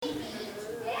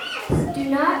Do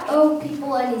not owe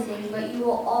people anything, but you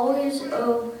will always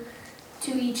owe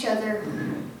to each other.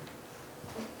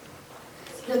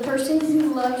 The person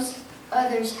who loves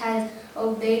others has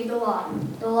obeyed the law.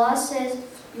 The law says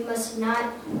you must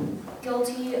not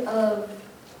guilty of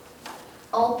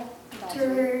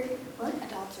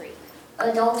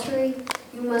adultery.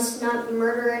 You must not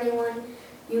murder anyone.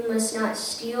 You must not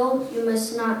steal. You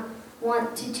must not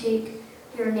want to take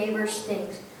your neighbor's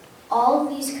things. All of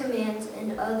these commands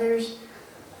and others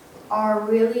are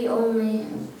really only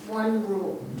one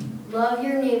rule. Love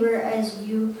your neighbor as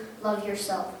you love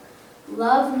yourself.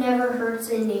 Love never hurts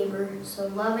a neighbor, so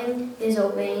loving is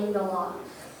obeying the law.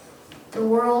 The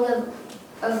word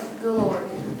of the Lord.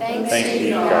 Thanks be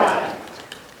to God.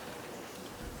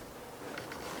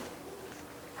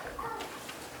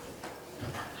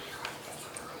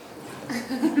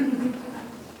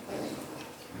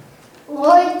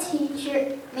 Lord, teach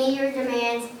me your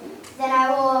demands, then I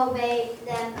will obey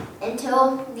them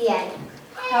until the end.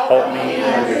 Help me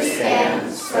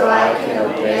understand so I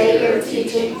can obey your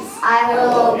teachings. I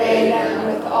will obey them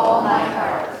with all my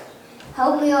heart.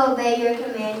 Help me obey your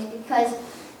commands because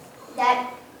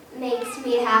that makes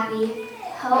me happy.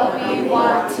 Help me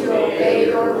want to obey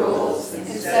your rules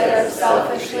instead of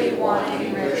selfishly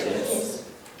wanting riches.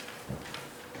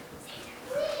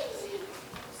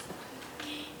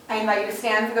 I invite you to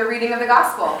stand for the reading of the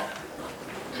Gospel.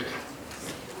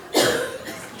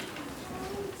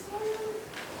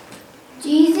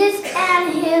 Jesus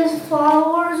and his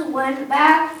followers went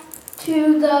back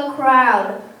to the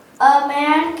crowd. A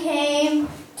man came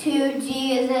to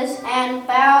Jesus and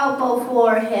bowed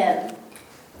before him.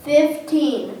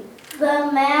 15.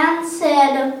 The man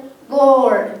said,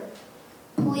 Lord,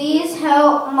 please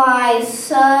help my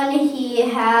son. He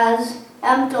has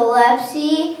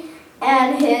epilepsy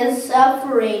and is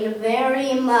suffering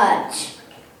very much.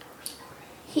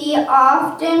 He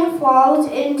often falls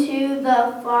into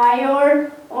the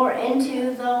fire or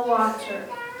into the water.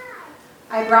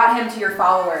 I brought him to your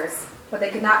followers, but they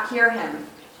could not cure him.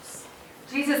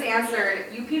 Jesus answered,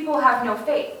 You people have no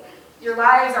faith. Your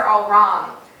lives are all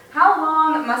wrong. How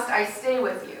long must I stay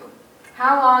with you?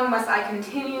 How long must I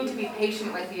continue to be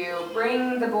patient with you?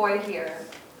 Bring the boy here.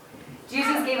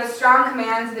 Jesus gave a strong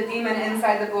command to the demon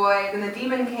inside the boy. Then the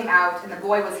demon came out, and the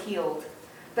boy was healed.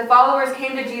 The followers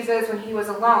came to Jesus when he was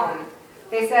alone.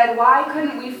 They said, Why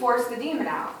couldn't we force the demon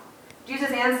out?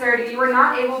 Jesus answered, You were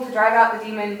not able to drive out the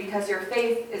demon because your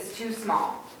faith is too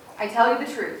small. I tell you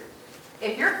the truth.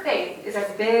 If your faith is as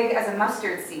big as a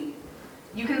mustard seed,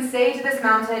 you can say to this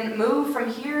mountain, Move from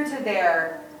here to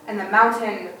there, and the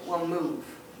mountain will move.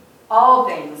 All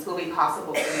things will be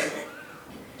possible for you.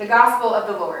 The Gospel of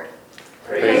the Lord.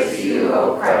 Praise to you,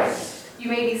 O Christ. You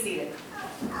may be seated.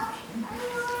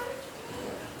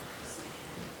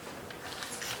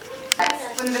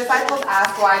 When the disciples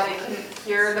asked why they couldn't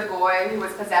cure the boy who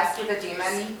was possessed with a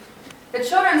demon, the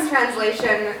children's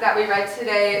translation that we read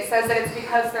today says that it's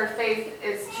because their faith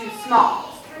is too small.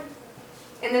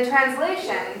 In the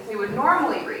translation we would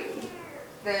normally read,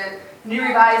 the New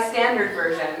Revised Standard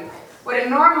Version, what it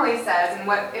normally says and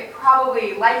what it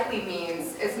probably likely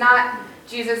means is not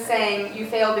Jesus saying you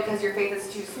failed because your faith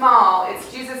is too small.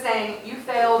 It's Jesus saying you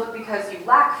failed because you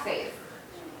lack faith.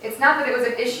 It's not that it was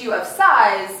an issue of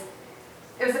size.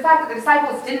 It was the fact that the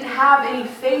disciples didn't have any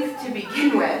faith to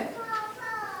begin with.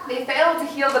 They failed to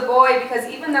heal the boy because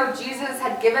even though Jesus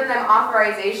had given them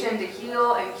authorization to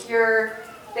heal and cure,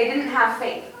 they didn't have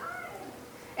faith.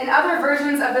 In other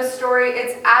versions of this story,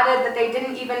 it's added that they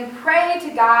didn't even pray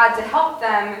to God to help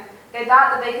them. They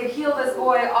thought that they could heal this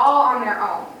boy all on their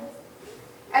own.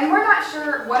 And we're not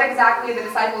sure what exactly the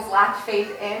disciples lacked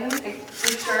faith in, for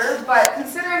sure, but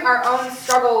considering our own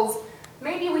struggles,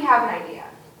 maybe we have an idea.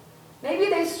 Maybe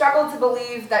they struggled to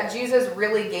believe that Jesus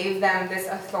really gave them this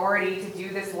authority to do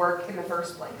this work in the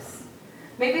first place.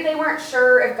 Maybe they weren't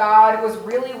sure if God was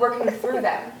really working through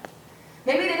them.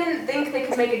 Maybe they didn't think they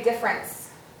could make a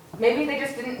difference. Maybe they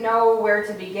just didn't know where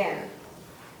to begin.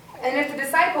 And if the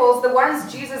disciples, the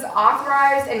ones Jesus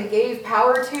authorized and gave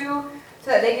power to, so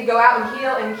that they could go out and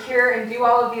heal and cure and do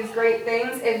all of these great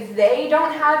things, if they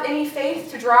don't have any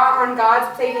faith to draw on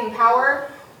God's saving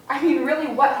power, I mean, really,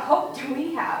 what hope do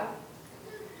we have?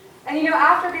 And you know,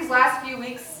 after these last few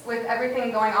weeks with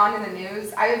everything going on in the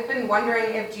news, I've been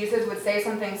wondering if Jesus would say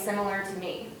something similar to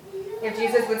me. If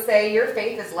Jesus would say, your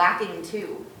faith is lacking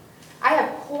too. I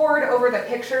have pored over the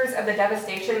pictures of the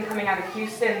devastation coming out of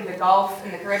Houston, the Gulf,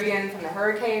 and the Caribbean from the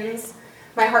hurricanes.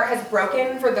 My heart has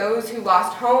broken for those who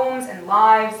lost homes and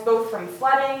lives, both from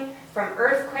flooding, from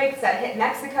earthquakes that hit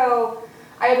Mexico.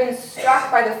 I have been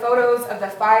struck by the photos of the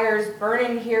fires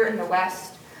burning here in the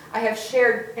West. I have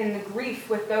shared in the grief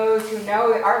with those who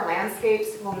know that our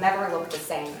landscapes will never look the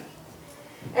same.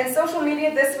 And social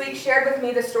media this week shared with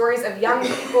me the stories of young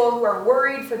people who are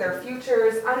worried for their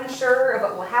futures, unsure of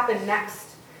what will happen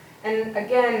next. And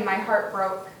again, my heart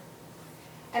broke.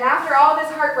 And after all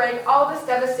this heartbreak, all this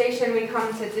devastation, we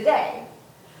come to today.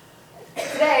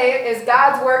 Today is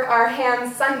God's Work Our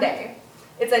Hands Sunday.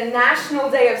 It's a national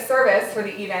day of service for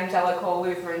the Evangelical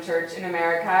Lutheran Church in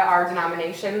America, our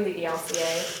denomination, the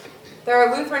ELCA. There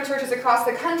are Lutheran churches across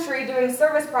the country doing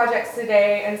service projects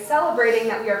today and celebrating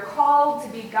that we are called to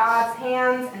be God's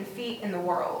hands and feet in the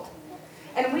world.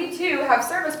 And we too have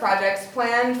service projects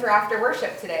planned for after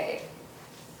worship today.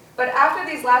 But after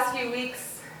these last few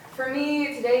weeks, for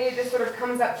me, today just sort of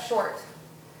comes up short.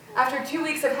 After 2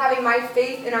 weeks of having my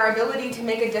faith in our ability to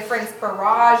make a difference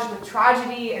barraged with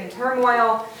tragedy and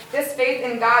turmoil, this faith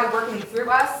in God working through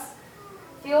us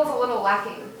feels a little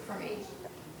lacking for me.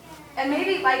 And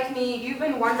maybe, like me, you've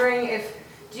been wondering if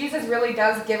Jesus really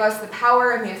does give us the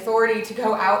power and the authority to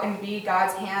go out and be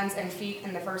God's hands and feet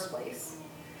in the first place.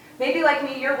 Maybe, like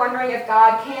me, you're wondering if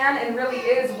God can and really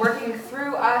is working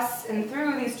through us and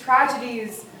through these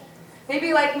tragedies.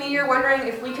 Maybe, like me, you're wondering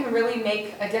if we can really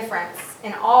make a difference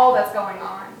in all that's going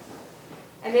on.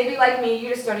 And maybe, like me,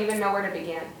 you just don't even know where to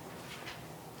begin.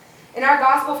 In our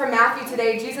gospel from Matthew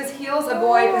today, Jesus heals a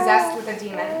boy possessed with a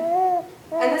demon.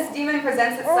 And this demon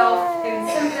presents itself in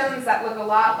symptoms that look a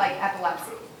lot like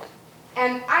epilepsy.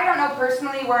 And I don't know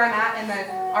personally where I'm at in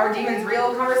the "are demons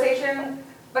real" conversation,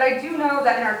 but I do know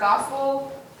that in our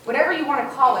gospel, whatever you want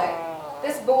to call it,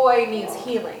 this boy needs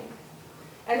healing.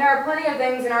 And there are plenty of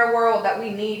things in our world that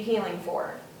we need healing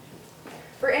for.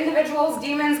 For individuals,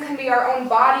 demons can be our own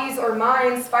bodies or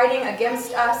minds fighting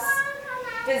against us.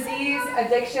 Disease,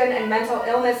 addiction, and mental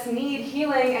illness need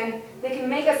healing, and they can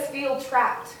make us feel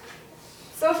trapped.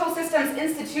 Social systems,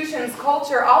 institutions,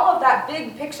 culture, all of that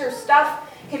big picture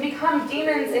stuff can become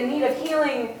demons in need of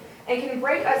healing and can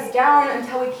break us down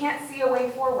until we can't see a way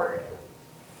forward.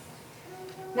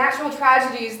 Natural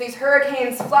tragedies, these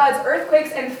hurricanes, floods,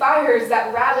 earthquakes, and fires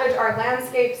that ravage our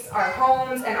landscapes, our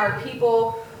homes, and our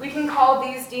people, we can call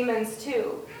these demons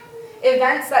too.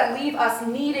 Events that leave us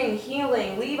needing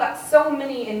healing, leave us so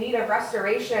many in need of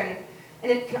restoration,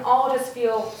 and it can all just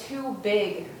feel too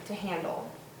big to handle.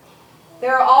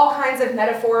 There are all kinds of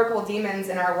metaphorical demons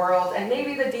in our world, and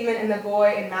maybe the demon in the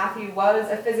boy in Matthew was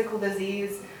a physical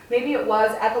disease, maybe it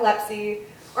was epilepsy,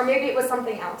 or maybe it was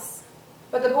something else.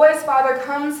 But the boy's father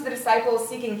comes to the disciples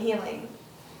seeking healing,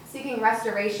 seeking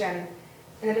restoration,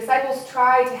 and the disciples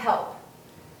try to help,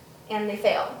 and they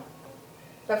fail.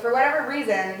 But for whatever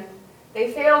reason,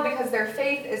 they fail because their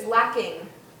faith is lacking,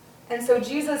 and so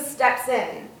Jesus steps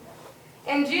in.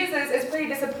 And Jesus is pretty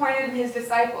disappointed in his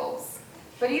disciples.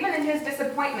 But even in his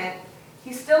disappointment,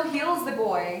 he still heals the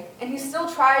boy, and he still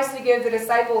tries to give the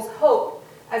disciples hope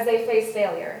as they face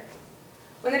failure.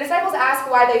 When the disciples ask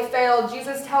why they failed,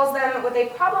 Jesus tells them what they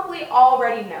probably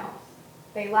already know.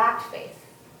 They lacked faith.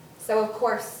 So, of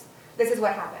course, this is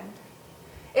what happened.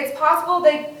 It's possible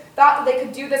they thought that they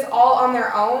could do this all on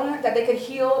their own, that they could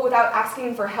heal without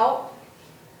asking for help.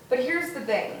 But here's the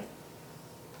thing.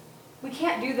 We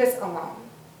can't do this alone.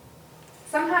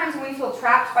 Sometimes when we feel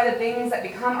trapped by the things that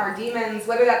become our demons,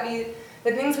 whether that be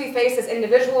the things we face as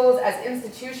individuals, as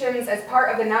institutions, as part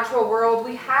of the natural world,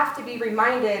 we have to be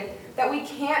reminded that we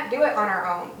can't do it on our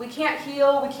own. We can't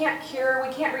heal, we can't cure,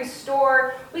 we can't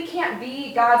restore, we can't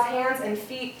be God's hands and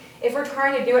feet if we're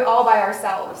trying to do it all by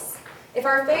ourselves. If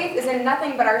our faith is in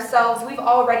nothing but ourselves, we've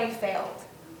already failed.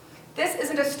 This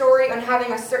isn't a story on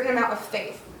having a certain amount of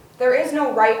faith. There is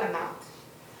no right amount.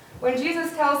 When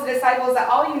Jesus tells the disciples that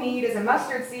all you need is a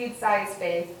mustard seed-sized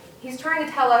faith, he's trying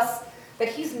to tell us that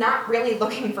he's not really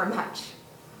looking for much.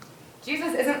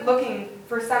 Jesus isn't looking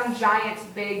for some giant,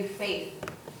 big faith.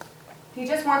 He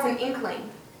just wants an inkling,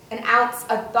 an ounce,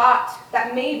 a thought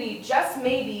that maybe, just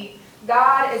maybe,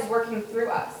 God is working through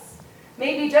us.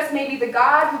 Maybe, just maybe, the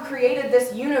God who created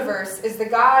this universe is the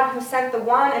God who sent the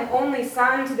one and only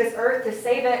Son to this earth to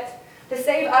save it, to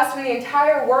save us from the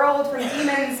entire world, from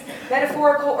demons,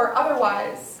 metaphorical or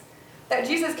otherwise. That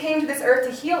Jesus came to this earth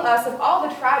to heal us of all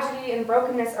the tragedy and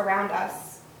brokenness around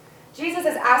us. Jesus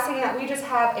is asking that we just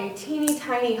have a teeny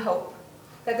tiny hope,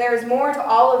 that there is more to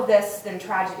all of this than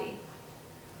tragedy.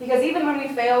 Because even when we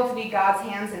fail to be God's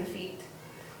hands and feet,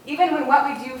 even when what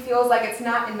we do feels like it's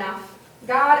not enough,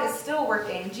 God is still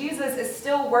working. Jesus is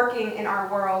still working in our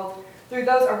world through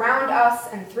those around us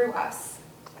and through us.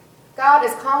 God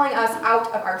is calling us out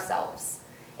of ourselves,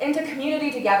 into community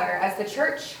together as the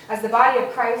church, as the body of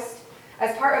Christ,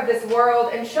 as part of this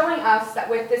world, and showing us that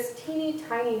with this teeny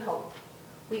tiny hope,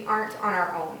 we aren't on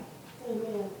our own.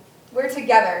 Amen. We're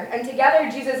together, and together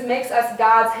Jesus makes us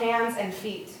God's hands and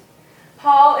feet.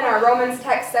 Paul in our Romans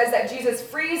text says that Jesus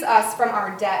frees us from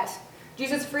our debt.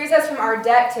 Jesus frees us from our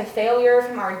debt to failure,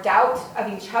 from our doubt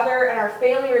of each other and our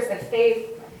failures of faith.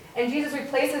 And Jesus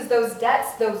replaces those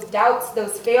debts, those doubts,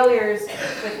 those failures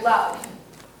with love.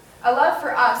 A love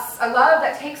for us, a love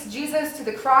that takes Jesus to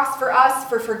the cross for us,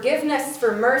 for forgiveness,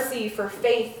 for mercy, for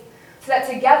faith, so that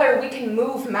together we can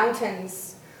move mountains,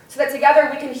 so that together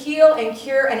we can heal and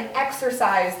cure and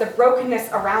exorcise the brokenness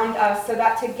around us, so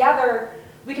that together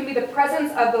we can be the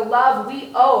presence of the love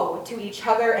we owe to each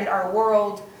other and our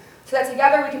world, so that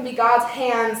together we can be God's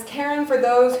hands, caring for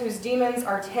those whose demons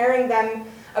are tearing them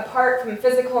apart from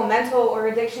physical, mental, or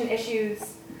addiction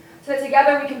issues, so that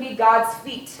together we can be God's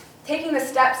feet, taking the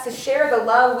steps to share the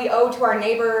love we owe to our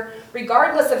neighbor,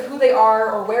 regardless of who they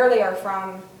are or where they are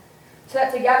from, so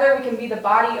that together we can be the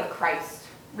body of Christ,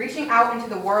 reaching out into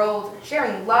the world,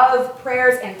 sharing love,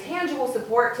 prayers, and tangible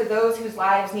support to those whose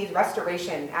lives need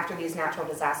restoration after these natural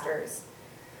disasters.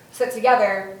 So that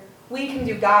together we can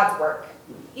do God's work,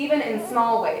 even in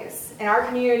small ways, in our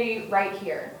community right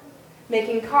here.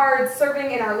 Making cards,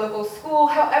 serving in our local school,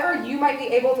 however you might be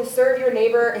able to serve your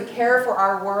neighbor and care for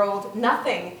our world,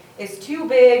 nothing is too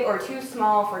big or too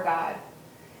small for God.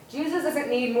 Jesus doesn't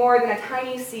need more than a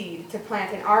tiny seed to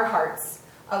plant in our hearts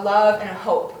a love and a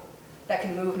hope that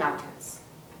can move mountains.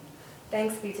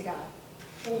 Thanks be to God.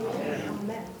 Amen.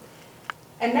 Amen.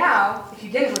 And now, if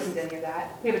you didn't listen to any of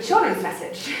that, we have a children's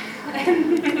message. You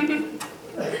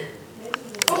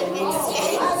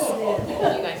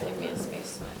guys give me a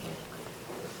space.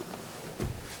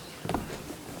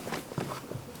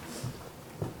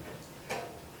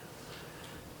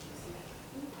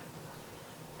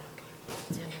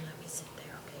 Let me sit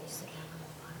there, okay? You sit down on the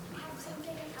bottom. I have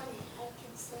something I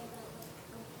can say about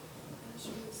when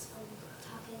she was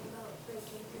talking about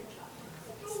breaking her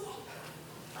breaking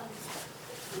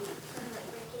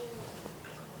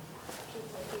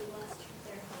people who lost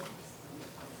their homes.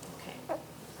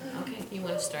 Okay, you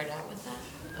want to start out with that?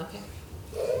 Okay.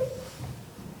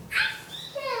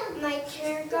 My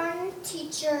kindergarten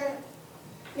teacher,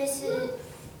 Mrs.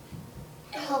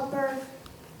 Helper,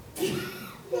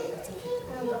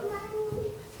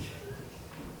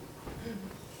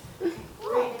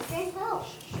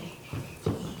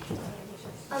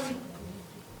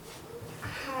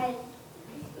 had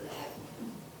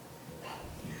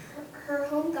her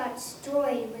home got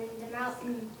destroyed when the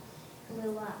mountain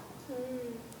blew up.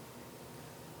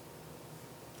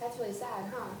 That's really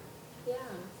sad, huh? Yeah.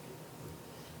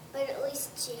 But at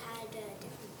least she had a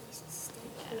different place to stay.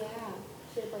 Yeah.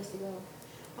 She had a place to go.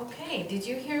 Okay, did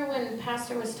you hear when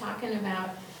Pastor was talking about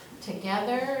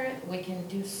together we can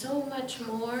do so much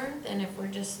more than if we're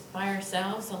just by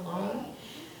ourselves alone?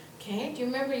 Okay, do you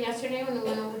remember yesterday when we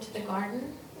went over to the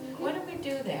garden? What did we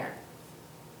do there?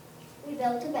 We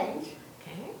built a bench.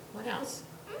 Okay, what else?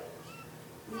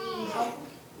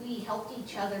 We helped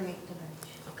each other make the bench.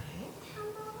 Okay,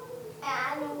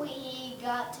 And we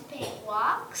got to paint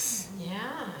blocks.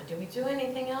 yeah, did we do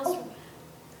anything else?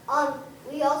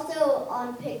 We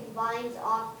also picked vines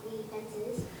off the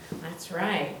fences. That's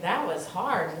right, that was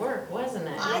hard work, wasn't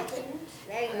it? I didn't.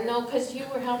 Very good. No, because you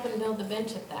were helping build the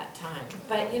bench at that time.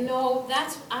 But you know,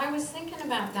 I was thinking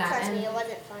about that. Trust and- me, it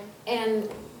wasn't fun. And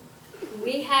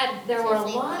there were a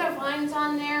lot of vines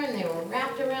on there and they were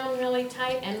wrapped around really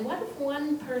tight. And what if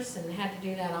one person had to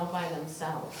do that all by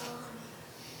themselves?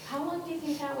 How long do you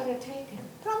think that would have taken?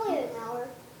 Probably an hour.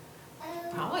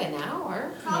 Probably an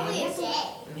hour. Probably a maybe. day.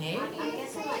 Maybe. I'm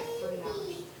guessing like 3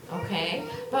 hours. Okay.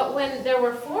 But when there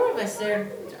were 4 of us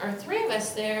there, or 3 of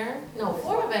us there, no,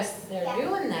 4 of us there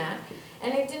doing that,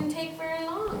 and it didn't take very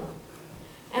long.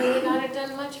 And we got it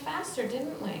done much faster,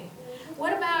 didn't we?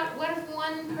 What if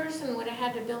one person would have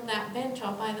had to build that bench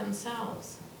all by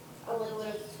themselves? Probably would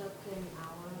have took an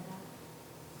hour of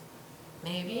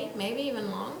Maybe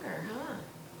even longer, huh?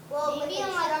 Well, maybe in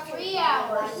like 3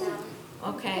 hours.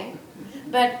 Okay.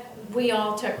 But we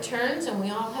all took turns and we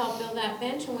all helped build that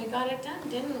bench and we got it done,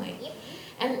 didn't we? Yep.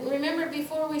 And remember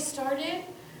before we started,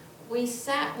 we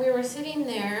were sitting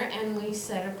there and we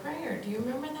said a prayer. Do you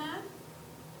remember that?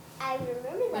 I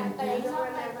remember that, but I don't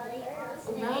remember the others.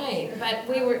 Right, but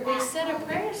we said a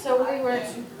prayer, so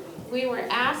we were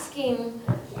asking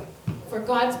for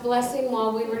God's blessing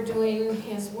while we were doing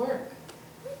His work.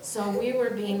 So we were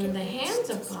being in the hands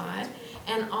of God,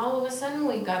 and all of a sudden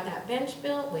we got that bench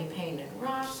built, we painted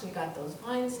rocks, we got those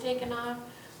vines taken off.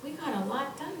 We got a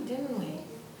lot done, didn't we?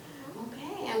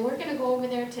 Okay, and we're gonna go over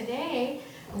there today,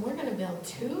 and we're gonna build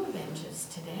 2 benches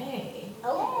today.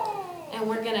 Oh. And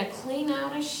we're going to clean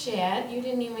out a shed. You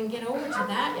didn't even get over to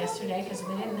that yesterday because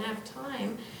we didn't have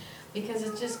time. because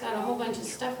it's just got a whole bunch of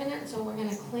stuff in it, and so we're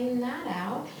gonna clean that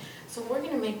out. So we're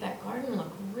gonna make that garden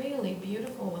look really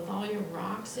beautiful with all your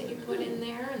rocks that you put in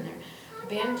there and their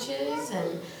benches,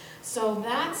 and so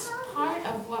that's part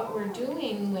of what we're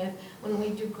doing when we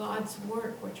do God's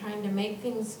work. We're trying to make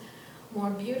things more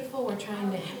beautiful, we're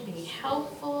trying to be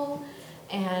helpful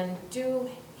and do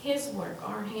His work.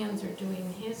 Our hands are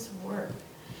doing His work.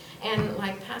 And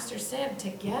like Pastor said,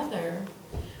 together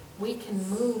we can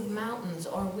move mountains,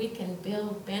 or we can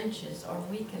build benches, or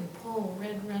we can pull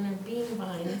Red Runner bean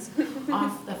vines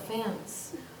off the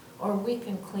fence, or we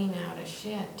can clean out a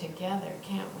shed together,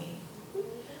 can't we?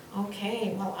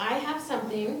 Okay, well, I have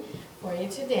something for you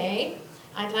today.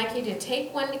 I'd like you to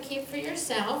take one to keep for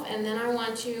yourself, and then I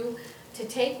want you to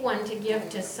take one to give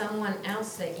to someone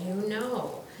else that you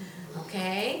know.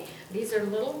 Okay? These are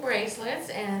little bracelets,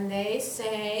 and they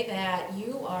say that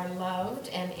you are loved,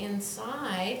 and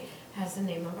inside has the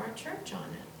name of our church on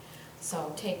it.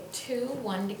 So take two,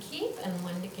 one to keep and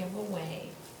one to give away.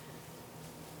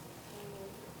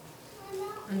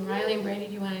 And Riley and Brady,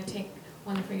 do you want to take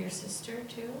one for your sister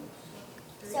too?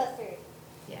 So 3.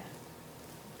 Yeah.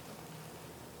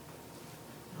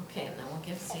 Okay, and then we'll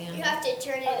give Sam. You have to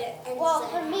turn it in. Well,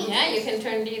 for me. Yeah, you can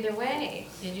turn it either way.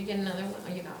 Did you get another one?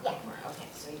 Oh, you got one more. Okay,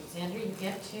 so Sandra, you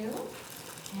get 2.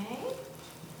 Okay.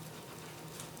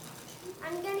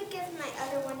 I'm going to give my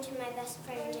other one to my best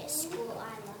friend at school,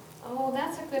 Isla. Oh,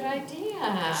 that's a good idea.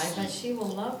 I bet she will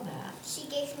love that. She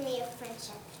gave me a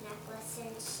friendship necklace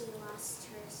and she lost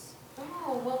hers.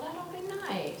 Oh, well, that'll be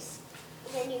nice.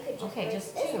 Then you could just Okay, break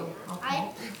just this 2. now.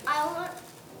 Okay. I want,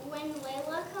 when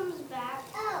Layla comes back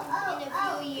in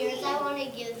a few years, I want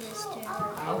to give this to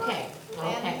her. Okay, I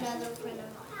have okay, another friend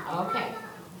of mine. okay.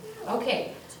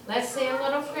 Okay, let's say a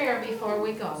little prayer before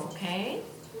we go, okay?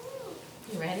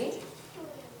 You ready?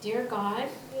 Dear God,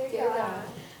 Dear God,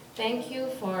 thank you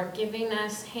for giving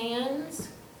us hands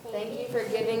thank you for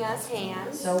giving us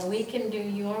hands so we can do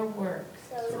your work.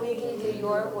 so we can do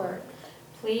your work.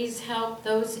 Please help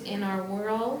those in our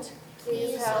world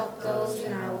Please help those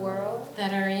in our world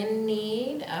that are in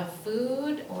need of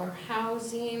food or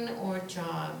housing or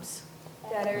jobs.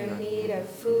 that are in need of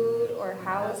food or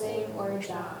housing or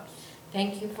jobs.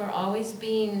 Thank you for always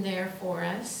being there for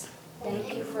us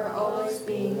Thank you for always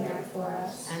being there for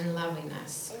us and loving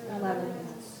us. and loving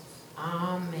us.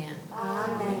 Amen.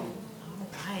 Amen.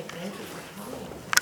 All right, thank you for coming.